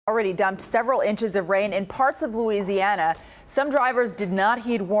Already dumped several inches of rain in parts of Louisiana. Some drivers did not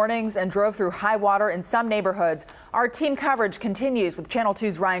heed warnings and drove through high water in some neighborhoods. Our team coverage continues with Channel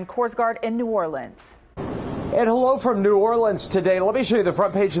 2's Korsgard in New Orleans. And hello from New Orleans today. Let me show you the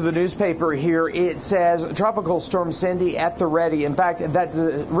front page of the newspaper here. It says Tropical Storm Cindy at the ready. In fact, that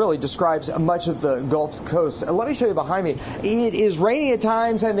really describes much of the Gulf Coast. And let me show you behind me. It is raining at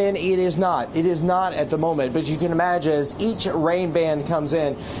times and then it is not. It is not at the moment. But you can imagine as each rain band comes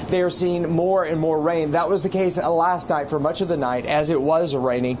in, they are seeing more and more rain. That was the case last night for much of the night as it was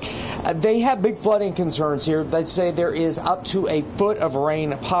raining. They have big flooding concerns here. They say there is up to a foot of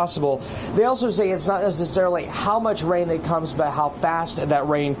rain possible. They also say it's not necessarily how much rain that comes, but how fast that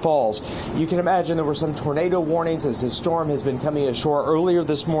rain falls. You can imagine there were some tornado warnings as this storm has been coming ashore earlier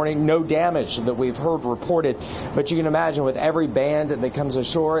this morning. No damage that we've heard reported, but you can imagine with every band that comes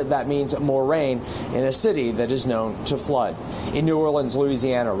ashore, that means more rain in a city that is known to flood. In New Orleans,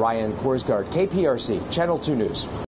 Louisiana, Korsgard, KPRC, Channel 2 News.